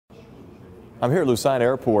I'm here at Lausanne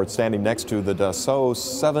Airport standing next to the Dassault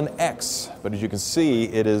 7X, but as you can see,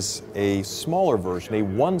 it is a smaller version, a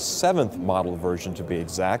 1/7 model version to be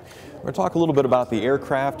exact. We're going to talk a little bit about the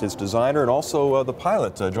aircraft, its designer, and also the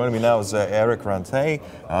pilot. Joining me now is Eric Rante.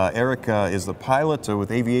 Eric is the pilot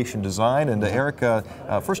with aviation design, and Eric,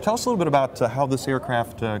 first tell us a little bit about how this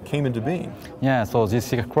aircraft came into being. Yeah, so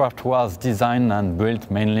this aircraft was designed and built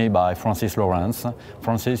mainly by Francis Lawrence.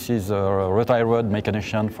 Francis is a retired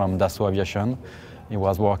mechanician from Dassault Aviation. He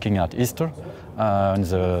was working at Easter in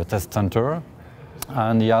the test center,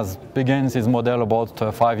 and he has begun his model about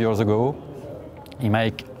 5 years ago. He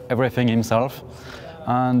make everything himself,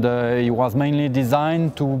 and he was mainly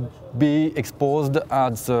designed to be exposed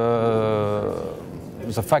at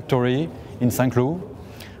the factory in Saint-Cloud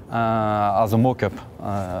as a mock-up.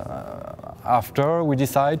 After we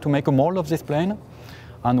decided to make a mold of this plane.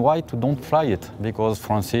 And why don't fly it? Because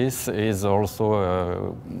Francis is also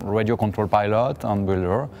a radio control pilot and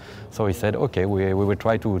builder. So he said, okay, we will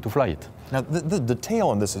try to fly it. Now, the detail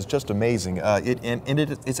on this is just amazing.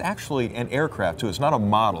 It's actually an aircraft, too. It's not a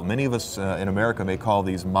model. Many of us in America may call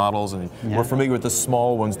these models, and we're familiar with the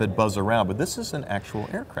small ones that buzz around, but this is an actual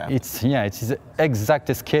aircraft. It's the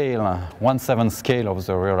exact scale, 1/7 scale of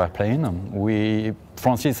the real airplane.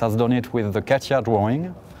 Francis has done it with the CATIA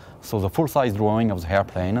drawing. So the full-size drawing of the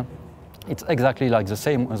airplane, it's exactly like the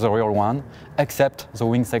same as the real one, except the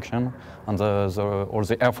wing section and all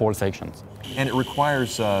the airfoil sections. And it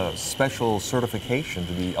requires special certification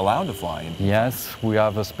to be allowed to fly in. Yes, we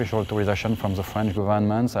have a special authorization from the French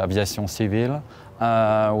government, Aviation Civile,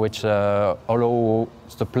 which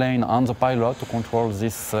allows the plane and the pilot to control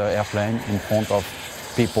this airplane in front of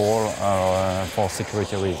people for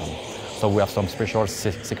security reasons. So we have some special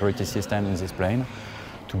security system in this plane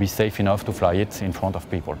to be safe enough to fly it in front of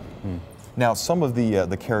people. Now, some of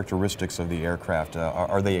the characteristics of the aircraft,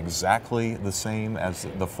 are they exactly the same as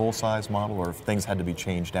the full-size model, or if things had to be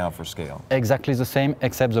changed down for scale? Exactly the same,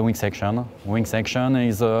 except the wing section. Wing section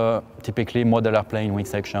is typically model airplane wing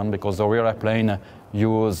section, because the real airplane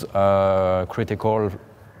use critical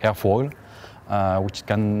airfoil, which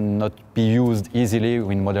cannot be used easily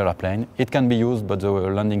in model airplane. It can be used, but the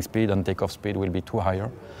landing speed and takeoff speed will be too higher.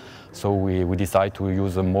 So we decide to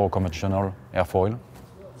use a more conventional airfoil.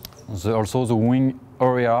 Also, the wing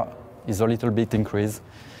area is a little bit increased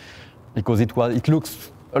because it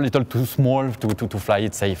looks a little too small to fly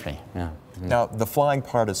it safely. Yeah. Now, the flying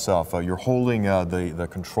part itself, you're holding the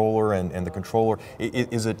controller and the controller.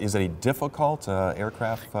 Is it a difficult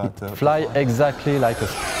aircraft to fly? Exactly like a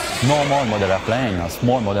normal model airplane, a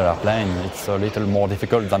small model airplane. It's a little more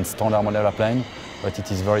difficult than standard model airplane, but it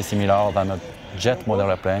is very similar than a jet model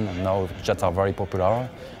airplane. And now jets are very popular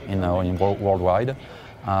worldwide.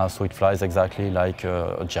 So it flies exactly like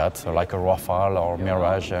a jet, like a Rafale or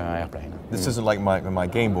Mirage airplane. This isn't like my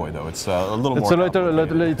Game Boy, though. It's a little more.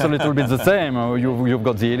 It's a little bit the same. You've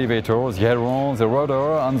got the elevator, the aileron, the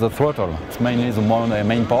rudder, and the throttle. It's mainly the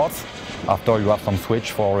main parts. After you have some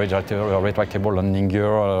switch for retractable landing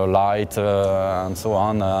gear, light, and so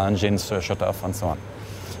on, engines shut off, and so on.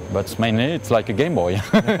 But mainly, it's like a Game Boy.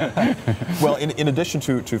 Well, in addition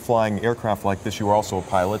to flying aircraft like this, you are also a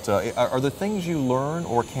pilot. Are there things you learn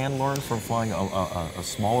or can learn from flying a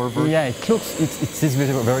smaller version? Yeah, it is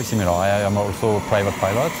very similar. I am also a private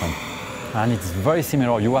pilot, and it's very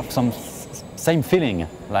similar. You have some same feeling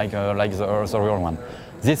like the real one.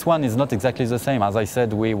 This one is not exactly the same. As I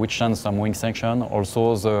said, we changed some wing section.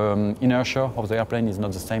 Also, the inertia of the airplane is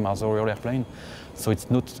not the same as the real airplane. So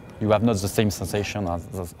you have not the same sensation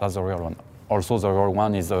as the real one. Also, the real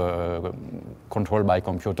one is controlled by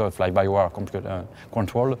computer, fly-by-wire computer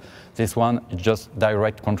control. This one is just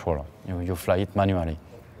direct control. You fly it manually.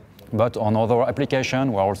 But on other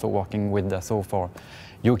applications, we're also working with Dassault for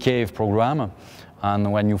UKAV program.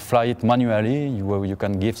 And when you fly it manually, you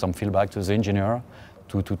can give some feedback to the engineer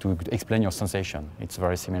to explain your sensation. It's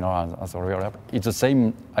very similar as a real airplane. It's the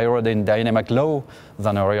same aerodynamic law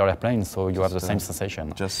than a real airplane, so you have the same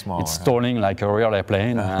sensation. Just smaller. It's stalling like a real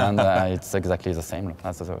airplane, and it's exactly the same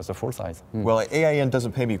as the full size. Well, AIN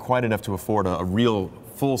doesn't pay me quite enough to afford a real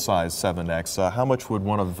full-size 7X. How much would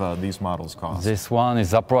one of these models cost? This one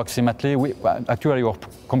is approximately, actually our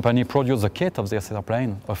company produced a kit of this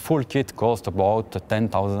airplane. A full kit costs about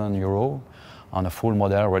 10,000 euros. And a full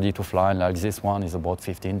model ready to fly like this one is about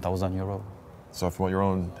 15,000 euros. So if you want your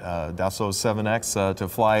own Dassault 7X to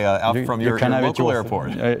fly out from your local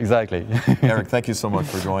airport. Exactly. Eric, thank you so much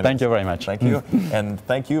for joining us. Thank you very much. Thank you. And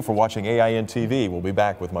thank you for watching AINtv. We'll be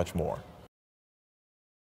back with much more.